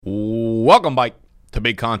Welcome back to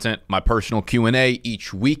Big Content, my personal Q&A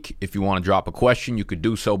each week. If you want to drop a question, you could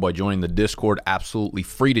do so by joining the Discord. Absolutely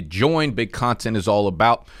free to join. Big Content is all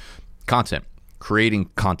about content,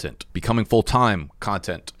 creating content, becoming full-time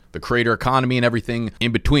content, the creator economy, and everything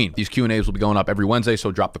in between. These Q&As will be going up every Wednesday,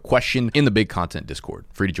 so drop the question in the Big Content Discord.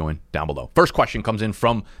 Free to join down below. First question comes in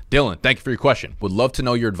from Dylan. Thank you for your question. Would love to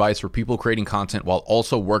know your advice for people creating content while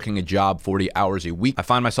also working a job 40 hours a week. I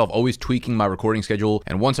find myself always tweaking my recording schedule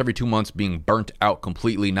and once every 2 months being burnt out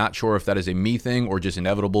completely. Not sure if that is a me thing or just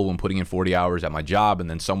inevitable when putting in 40 hours at my job and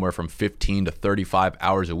then somewhere from 15 to 35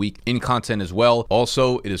 hours a week in content as well.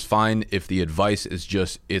 Also, it is fine if the advice is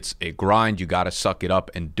just it's a grind. You got to suck it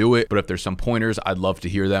up and do it. But if there's some pointers, I'd love to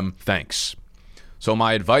hear them. Thanks. So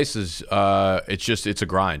my advice is it's a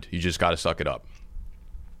grind. You just got to suck it up.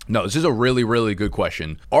 No, this is a really, really good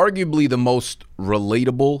question. Arguably the most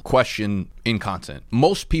relatable question in content.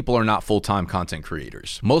 Most people are not full-time content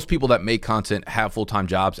creators. Most people that make content have full-time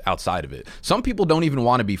jobs outside of it. Some people don't even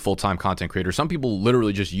want to be full-time content creators. Some people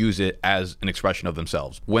literally just use it as an expression of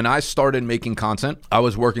themselves. When I started making content, I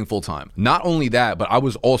was working full-time. Not only that, but I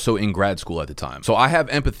was also in grad school at the time. So I have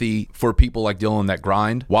empathy for people like Dylan that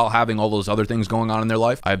grind while having all those other things going on in their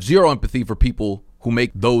life. I have zero empathy for people who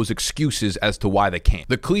make those excuses as to why they can't.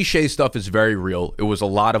 The cliche stuff is very real. It was a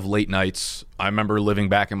lot of late nights. I remember living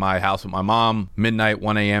back in my house with my mom, midnight,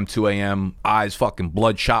 1 a.m., 2 a.m., eyes fucking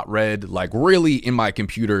bloodshot red, like really in my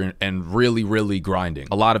computer and really, really grinding.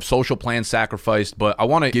 A lot of social plans sacrificed, but I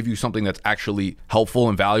want to give you something that's actually helpful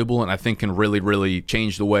and valuable and I think can really, really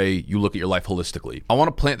change the way you look at your life holistically. I want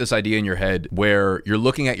to plant this idea in your head where you're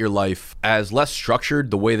looking at your life as less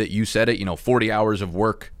structured, the way that you said it, 40 hours of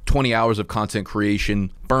work, 20 hours of content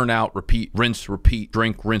creation, burnout, repeat, rinse, repeat,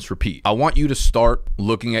 drink, rinse, repeat. I want you to start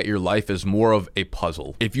looking at your life as more of a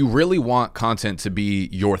puzzle. If you really want content to be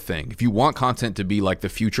your thing, if you want content to be like the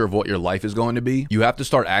future of what your life is going to be, you have to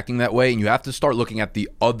start acting that way and you have to start looking at the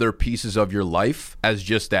other pieces of your life as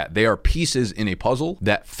just that. They are pieces in a puzzle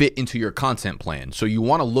that fit into your content plan. So you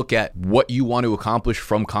want to look at what you want to accomplish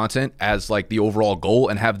from content as like the overall goal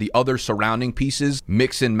and have the other surrounding pieces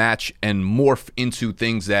mix and match and morph into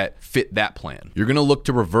things that fit that plan. You're going to look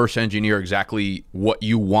to reverse engineer exactly what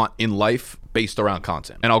you want in life based around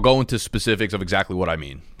content. And I'll go into specifics of exactly what I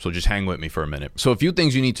mean. So just hang with me for a minute. So a few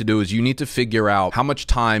things you need to do is you need to figure out how much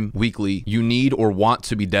time weekly you need or want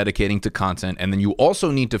to be dedicating to content. And then you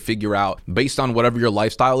also need to figure out, based on whatever your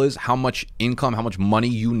lifestyle is, how much income, how much money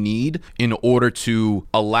you need in order to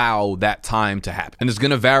allow that time to happen. And it's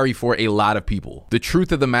going to vary for a lot of people. The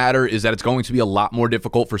truth of the matter is that it's going to be a lot more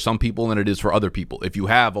difficult for some people than it is for other people. If you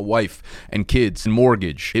have a wife and kids and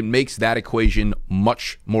mortgage, it makes that equation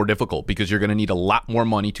much more difficult because you're going to need a lot more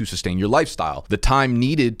money to sustain your lifestyle. The time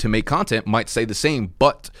needed to make content might stay the same,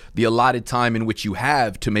 but the allotted time in which you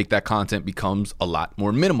have to make that content becomes a lot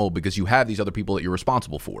more minimal because you have these other people that you're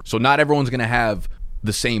responsible for. So not everyone's going to have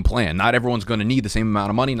the same plan. Not everyone's going to need the same amount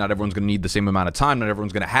of money. Not everyone's going to need the same amount of time. Not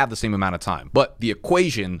everyone's going to have the same amount of time. But the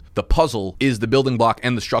equation, the puzzle, is the building block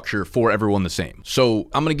and the structure for everyone the same. So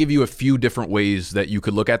I'm going to give you a few different ways that you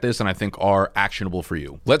could look at this and I think are actionable for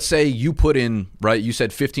you. Let's say you put in, right, you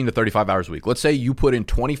said 15 to 35 hours a week. Let's say you put in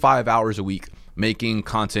 25 hours a week making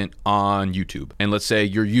content on YouTube. And let's say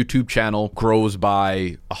your YouTube channel grows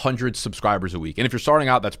by 100 subscribers a week. And if you're starting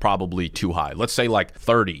out, that's probably too high. Let's say like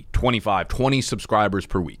 30, 25, 20 subscribers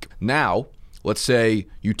per week. Now, let's say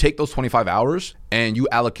you take those 25 hours and you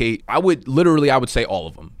allocate, I would say all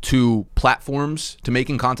of them, to platforms, to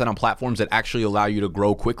making content on platforms that actually allow you to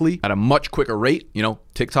grow quickly at a much quicker rate,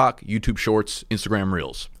 TikTok, YouTube Shorts, Instagram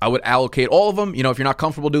Reels. I would allocate all of them. If you're not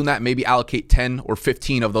comfortable doing that, maybe allocate 10 or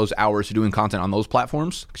 15 of those hours to doing content on those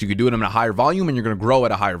platforms because you could do it in a higher volume and you're going to grow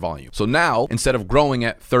at a higher volume. So now, instead of growing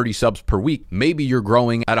at 30 subs per week, maybe you're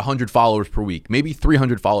growing at 100 followers per week, maybe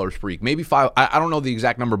 300 followers per week, maybe 5. I don't know the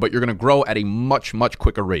exact number, but you're going to grow at a much, much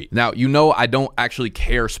quicker rate. Now, I don't actually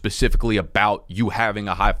care specifically about you having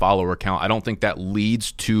a high follower count. I don't think that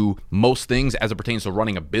leads to most things as it pertains to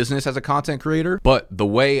running a business as a content creator. But the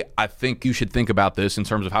way I think you should think about this in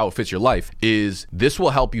terms of how it fits your life is this will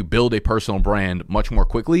help you build a personal brand much more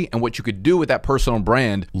quickly. And what you could do with that personal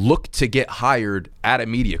brand, look to get hired at a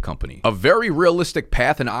media company. A very realistic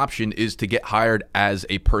path and option is to get hired as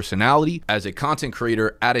a personality, as a content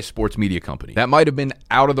creator at a sports media company. That might have been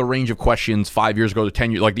out of the range of questions 5 years ago to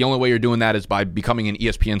 10 years. Like the only way you're doing that is by becoming an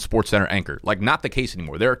ESPN SportsCenter anchor. Like not the case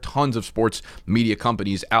anymore. There are tons of sports media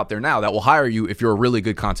companies out there now that will hire you if you're a really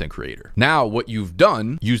good content creator. Now, what you've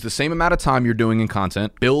done, use the same amount of time you're doing in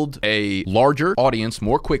content, build a larger audience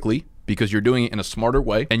more quickly, because you're doing it in a smarter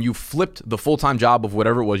way, and you flipped the full-time job of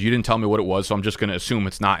whatever it was. You didn't tell me what it was, so I'm just going to assume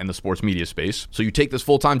it's not in the sports media space. So you take this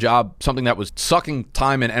full-time job, something that was sucking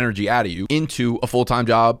time and energy out of you, into a full-time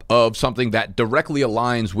job of something that directly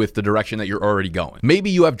aligns with the direction that you're already going. Maybe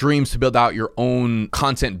you have dreams to build out your own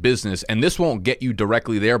content business, and this won't get you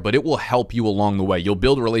directly there, but it will help you along the way. You'll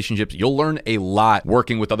build relationships. You'll learn a lot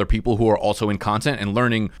working with other people who are also in content and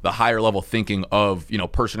learning the higher level thinking of,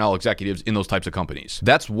 personnel executives in those types of companies.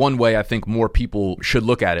 That's one way I think more people should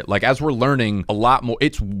look at it. Like, as we're learning a lot more,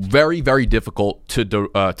 it's very, very difficult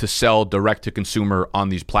to sell direct to consumer on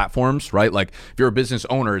these platforms, right? Like, if you're a business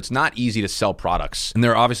owner, it's not easy to sell products. And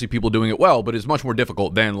there are obviously people doing it well, but it's much more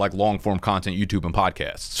difficult than like long form content, YouTube and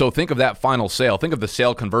podcasts. So think of that final sale. Think of the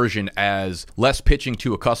sale conversion as less pitching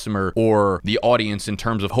to a customer or the audience in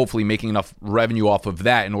terms of hopefully making enough revenue off of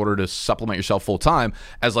that in order to supplement yourself full time,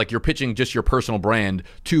 as like you're pitching just your personal brand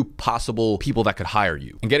to possible people that could hire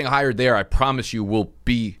you. And getting hired there, I promise you, will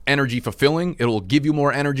be energy fulfilling. It will give you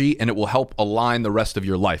more energy, and it will help align the rest of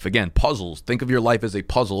your life. Again, puzzles. Think of your life as a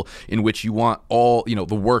puzzle in which you want all,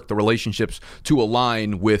 the work, the relationships to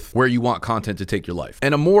align with where you want content to take your life.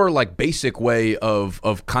 And a more like basic way of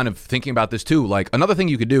kind of thinking about this too, like another thing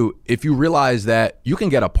you could do, if you realize that you can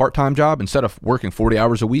get a part-time job instead of working 40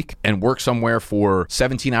 hours a week and work somewhere for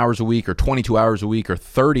 17 hours a week or 22 hours a week or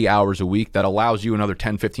 30 hours a week, that allows you another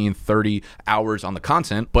 10, 15, 30 hours on the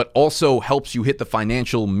content, but also helps you hit the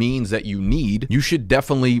financial means that you need, you should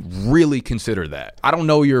definitely really consider that. I don't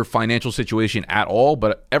know your financial situation at all,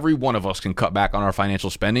 but every one of us can cut back on our financial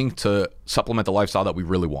spending to supplement the lifestyle that we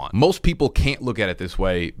really want. Most people can't look at it this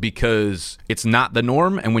way because it's not the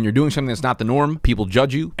norm. And when you're doing something that's not the norm, people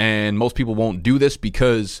judge you. And most people won't do this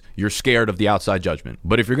because you're scared of the outside judgment.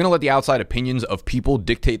 But if you're going to let the outside opinions of people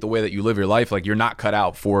dictate the way that you live your life, like, you're not cut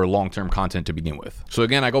out for long-term content to begin with. So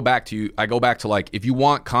again, I go back to like, if you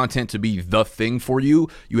want content to be the thing for you,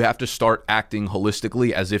 you have to start acting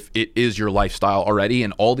holistically as if it is your lifestyle already,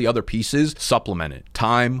 and all the other pieces supplement it.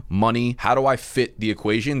 Time, money, how do I fit the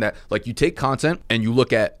equation? That, like, you take content and you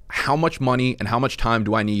look at how much money and how much time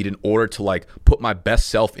do I need in order to like put my best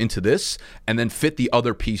self into this, and then fit the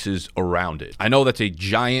other pieces around it. I know that's a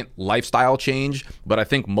giant lifestyle change, but I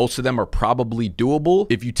think most of them are probably doable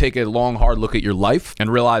if you take a long, hard look at your life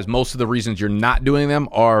and realize most of the reasons you're not doing them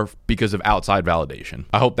are because of outside validation.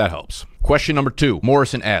 I hope that helps. Question number 2,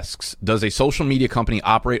 Morrison asks, does a social media company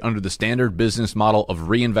operate under the standard business model of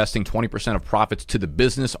reinvesting 20% of profits to the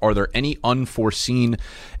business? Are there any unforeseen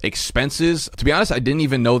expenses? To be honest, I didn't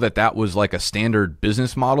even know that was like a standard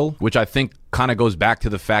business model, which I think kind of goes back to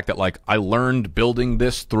the fact that like I learned building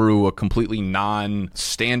this through a completely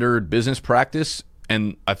non-standard business practice.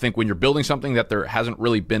 And I think when you're building something that there hasn't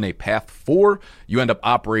really been a path for, you end up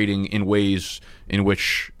operating in ways in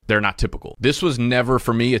which they're not typical. This was never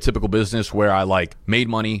for me a typical business where I like made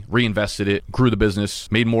money, reinvested it, grew the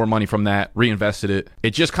business, made more money from that, reinvested it. It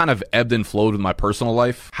just kind of ebbed and flowed with my personal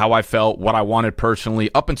life, how I felt, what I wanted personally,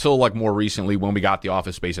 up until like more recently when we got the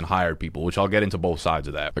office space and hired people, which I'll get into both sides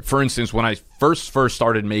of that. But for instance, when I first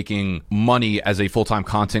started making money as a full-time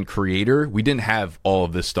content creator, we didn't have all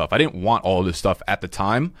of this stuff. I didn't want all of this stuff at the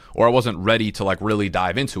time, or I wasn't ready to like really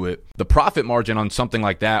dive into it. The profit margin on something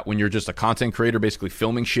like that, when you're just a content creator, basically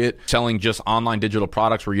filming shit, selling just online digital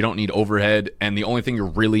products where you don't need overhead, and the only thing you're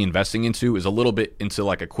really investing into is a little bit into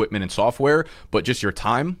like equipment and software, but just your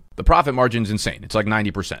time, the profit margin's insane. It's like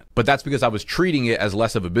 90%. But that's because I was treating it as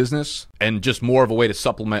less of a business and just more of a way to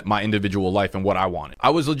supplement my individual life and what I wanted. I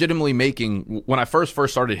was legitimately making, when I first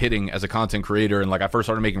started hitting as a content creator and like I first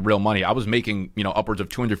started making real money, I was making, upwards of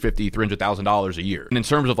 $250,000, $300,000 a year. And in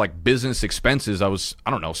terms of like business expenses, I was,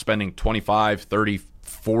 spending 25, 30,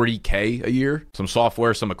 40K a year, some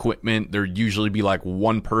software, some equipment. There'd usually be like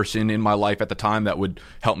one person in my life at the time that would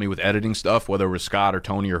help me with editing stuff, whether it was Scott or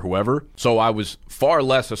Tony or whoever. So I was far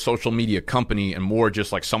less a social media company and more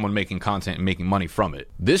just like someone making content and making money from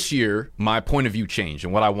it. This year, my point of view changed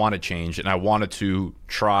and what I wanted changed, and I wanted to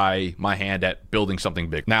try my hand at building something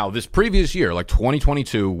big. Now, this previous year, like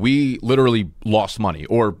 2022, we literally lost money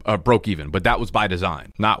or broke even, but that was by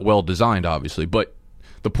design. Not well designed, obviously, but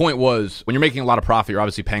the point was, when you're making a lot of profit, you're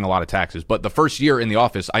obviously paying a lot of taxes. But the first year in the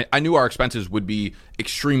office, I knew our expenses would be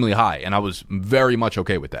extremely high, and I was very much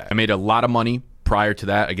okay with that. I made a lot of money prior to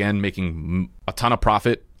that, again, making a ton of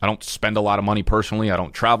profit. I don't spend a lot of money personally. I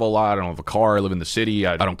don't travel a lot. I don't have a car. I live in the city.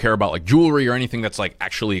 I don't care about like jewelry or anything that's like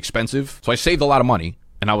actually expensive. So I saved a lot of money.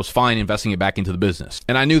 and I was fine investing it back into the business.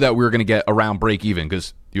 And I knew that we were going to get around break even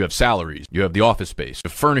because you have salaries, you have the office space,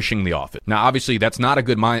 you're furnishing the office. Now, obviously, that's not a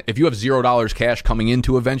good mind. If you have $0 cash coming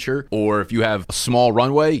into a venture, or if you have a small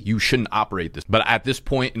runway, you shouldn't operate this. But at this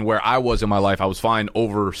point in where I was in my life, I was fine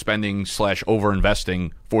overspending /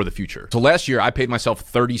 overinvesting for the future. So last year, I paid myself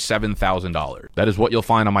 $37,000. That is what you'll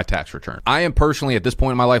find on my tax return. I am personally, at this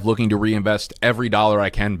point in my life, looking to reinvest every dollar I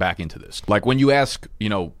can back into this. Like when you ask,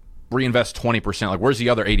 reinvest 20%, like where's the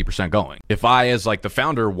other 80% going? If I, as like the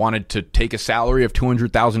founder, wanted to take a salary of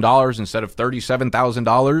 $200,000 instead of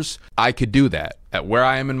 $37,000, I could do that. At where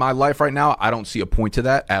I am in my life right now, I don't see a point to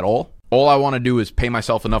that at all. All I want to do is pay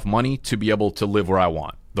myself enough money to be able to live where I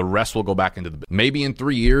want. The rest will go back into the business. Maybe in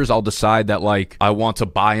 3 years, I'll decide that like I want to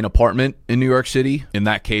buy an apartment in New York City. In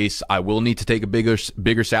that case, I will need to take a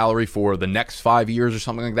bigger salary for the next 5 years or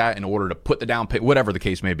something like that in order to put the down payment, whatever the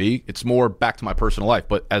case may be. It's more back to my personal life.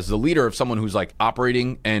 But as the leader of someone who's like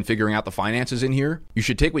operating and figuring out the finances in here, you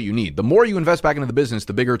should take what you need. The more you invest back into the business,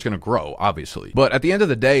 the bigger it's going to grow, obviously. But at the end of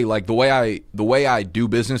the day, like the way I do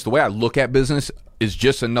business, the way I look at business is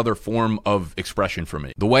just another form of expression for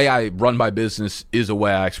me. The way I run my business is a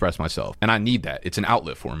way I express myself, and I need that. It's an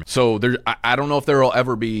outlet for me. So I don't know if there will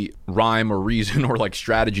ever be rhyme or reason or like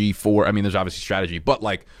strategy for, there's obviously strategy, but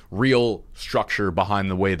like real structure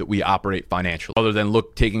behind the way that we operate financially, other than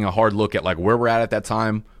taking a hard look at like where we're at that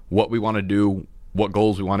time, what we want to do, what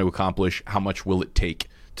goals we want to accomplish, how much will it take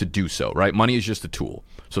to do so, right? Money is just a tool.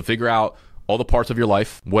 So figure out all the parts of your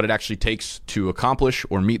life, what it actually takes to accomplish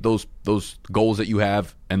or meet those goals that you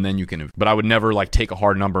have, and then you can. But I would never like take a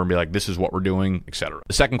hard number and be like, this is what we're doing, etc.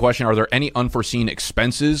 The second question, are there any unforeseen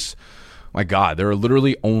expenses? My God, there are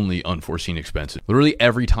literally only unforeseen expenses. Literally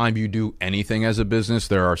every time you do anything as a business,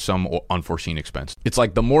 there are some unforeseen expenses. It's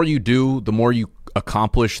like the more you do, the more you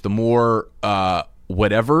accomplish, the more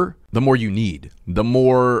the more you need. The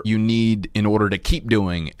more you need in order to keep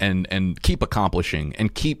doing and keep accomplishing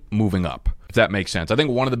and keep moving up. If that makes sense. I think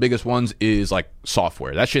one of the biggest ones is like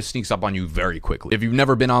software. That shit sneaks up on you very quickly. If you've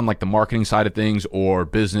never been on like the marketing side of things or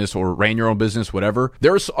business or ran your own business, whatever,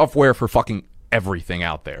 there's software for fucking everything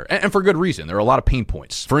out there, and for good reason. There are a lot of pain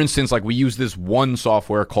points. For instance, like we use this one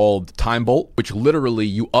software called TimeBolt, which literally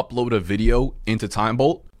you upload a video into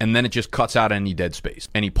TimeBolt and then it just cuts out any dead space,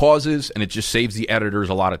 any pauses, and it just saves the editors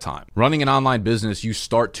a lot of time. Running an online business, you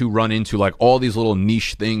start to run into like all these little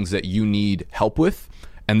niche things that you need help with,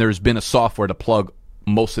 and there's been a software to plug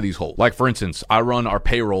most of these holes. Like for instance, I run our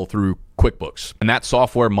payroll through QuickBooks, and that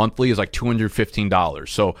software monthly is like $215.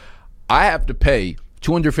 So I have to pay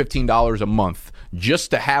 $215 a month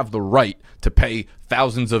just to have the right to pay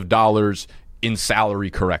thousands of dollars in salary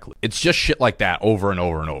correctly. It's just shit like that over and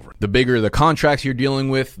over and over. The bigger the contracts you're dealing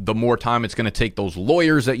with, the more time it's going to take those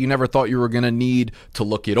lawyers that you never thought you were going to need to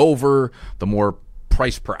look it over, the more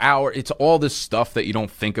price per hour. It's all this stuff that you don't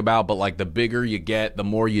think about, but like the bigger you get, the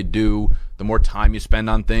more you do, the more time you spend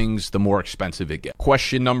on things, the more expensive it gets.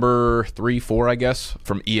 Question number 4, I guess,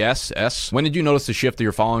 from ESS. When did you notice the shift that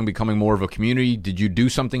you're following becoming more of a community? Did you do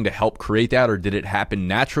something to help create that, or did it happen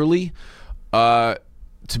naturally?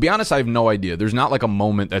 To be honest, I have no idea. There's not like a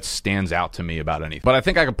moment that stands out to me about anything. But I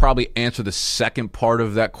think I could probably answer the second part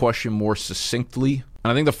of that question more succinctly.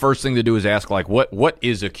 And I think the first thing to do is ask, like, what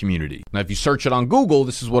is a community? Now, if you search it on Google,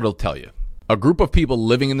 this is what it'll tell you. A group of people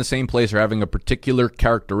living in the same place or having a particular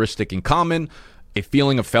characteristic in common, a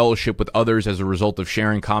feeling of fellowship with others as a result of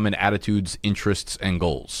sharing common attitudes, interests, and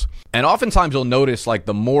goals. And oftentimes you'll notice like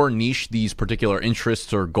the more niche these particular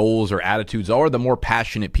interests or goals or attitudes are, the more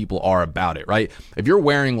passionate people are about it, right? If you're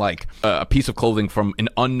wearing like a piece of clothing from an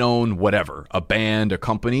unknown whatever, a band, a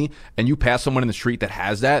company, and you pass someone in the street that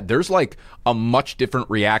has that, there's like a much different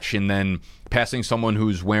reaction than passing someone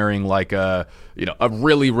who's wearing like a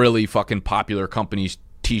really, really fucking popular company's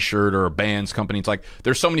t-shirt or a band's company. It's like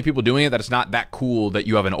there's so many people doing it that it's not that cool that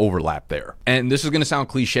you have an overlap there. And this is going to sound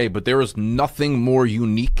cliche, but there is nothing more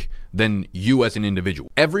unique than you as an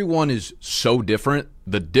individual. Everyone is so different.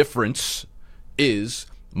 The difference is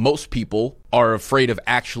most people are afraid of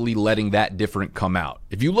actually letting that different come out.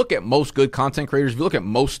 If you look at most good content creators, if you look at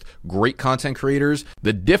most great content creators,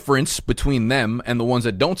 the difference between them and the ones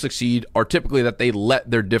that don't succeed are typically that they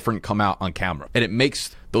let their different come out on camera. And it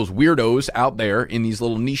makes those weirdos out there in these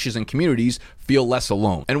little niches and communities feel less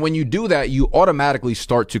alone. And when you do that, you automatically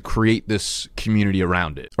start to create this community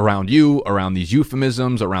around it, around you, around these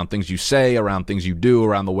euphemisms, around things you say, around things you do,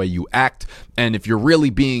 around the way you act. And if you're really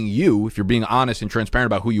being you, if you're being honest and transparent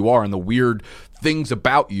about who you are and the weird things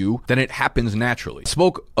about you, then it happens naturally. I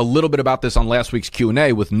spoke a little bit about this on last week's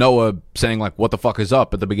Q&A with Noah saying like, what the fuck is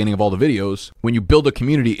up at the beginning of all the videos. When you build a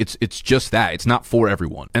community, it's just that. It's not for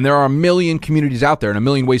everyone. And there are a million communities out there and a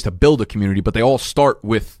million ways to build a community, but they all start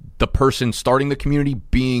with the person starting the community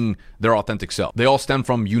being their authentic self. They all stem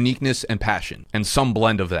from uniqueness and passion and some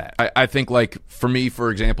blend of that. I think like for me,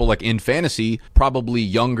 for example, like in fantasy, probably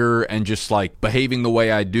younger and just like behaving the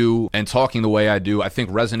way I do and talking the way I do, I think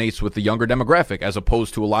resonates with the younger demographic, as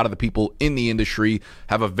opposed to a lot of the people in the industry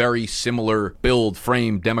have a very similar build,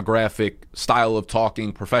 frame, demographic, style of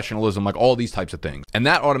talking, professionalism, like all these types of things. And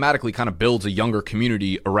that automatically kind of builds a younger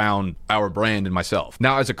community around our brand and myself.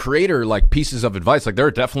 Now, as a creator, like pieces of advice, like there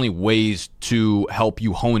are definitely ways to help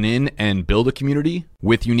you hone in and build a community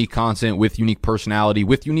with unique content, with unique personality,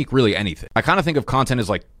 with unique really anything. I kind of think of content as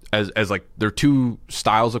like like there are two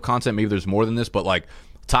styles of content. Maybe there's more than this, but like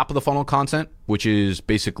top of the funnel content, which is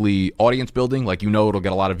basically audience building. Like, it'll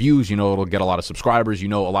get a lot of views, it'll get a lot of subscribers, a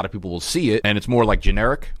lot of people will see it. And it's more like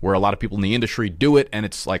generic, where a lot of people in the industry do it. And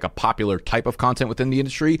it's like a popular type of content within the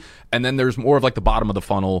industry. And then there's more of like the bottom of the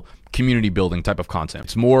funnel community building type of content.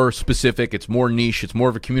 It's more specific. It's more niche. It's more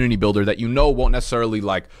of a community builder that won't necessarily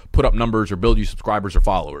like put up numbers or build you subscribers or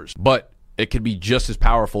followers. But it could be just as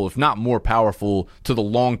powerful, if not more powerful, to the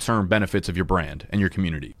long-term benefits of your brand and your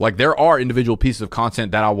community. Like, there are individual pieces of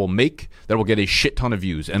content that I will make that will get a shit ton of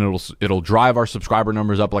views, and it'll drive our subscriber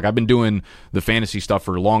numbers up. Like, I've been doing the fantasy stuff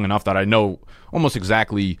for long enough that I know almost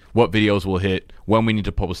exactly what videos will hit, when we need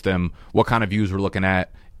to post them, what kind of views we're looking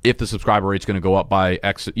at, if the subscriber rate's going to go up by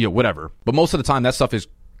X, whatever. But most of the time, that stuff is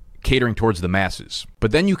catering towards the masses.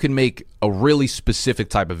 But then you can make a really specific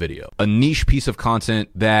type of video, a niche piece of content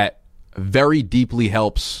that very deeply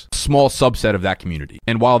helps a small subset of that community.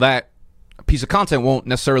 And while that piece of content won't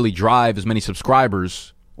necessarily drive as many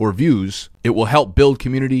subscribers or views, it will help build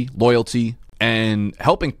community, loyalty, and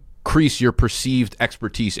help increase your perceived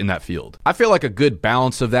expertise in that field. I feel like a good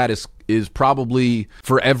balance of that is probably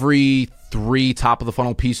for every 3 top of the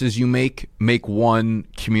funnel pieces you make one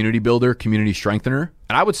community builder, community strengthener.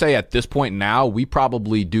 And I would say at this point now, we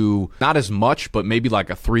probably do not as much, but maybe like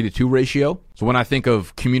a 3-to-2 ratio. So when I think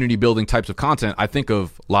of community building types of content, I think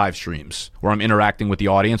of live streams where I'm interacting with the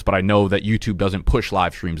audience, but I know that YouTube doesn't push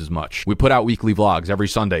live streams as much. We put out weekly vlogs every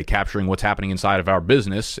Sunday capturing what's happening inside of our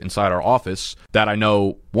business, inside our office, that I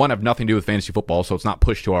know, 1, have nothing to do with fantasy football, so it's not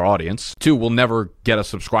pushed to our audience. 2, will never get us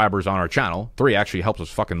subscribers on our channel. 3, actually helps us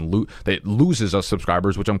fucking it loses us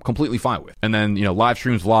subscribers, which I'm completely fine with. And then, live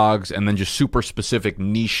streams, vlogs, and then just super specific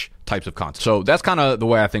niche types of content. So that's kind of the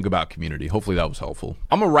way I think about community. Hopefully that was helpful.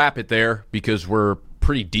 I'm gonna wrap it there because we're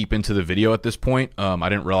pretty deep into the video at this point. I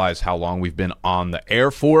didn't realize how long we've been on the air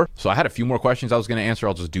for. So I had a few more questions I was going to answer.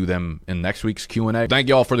 I'll just do them in next week's Q&A. Thank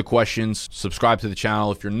you all for the questions. Subscribe to the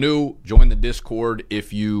channel. If you're new, join the Discord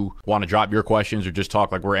if you want to drop your questions or just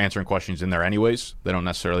talk. Like, we're answering questions in there anyways. They don't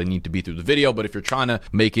necessarily need to be through the video, but if you're trying to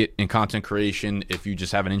make it in content creation, if you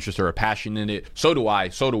just have an interest or a passion in it, so do I,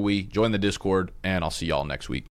 so do we. Join the Discord, and I'll see y'all next week.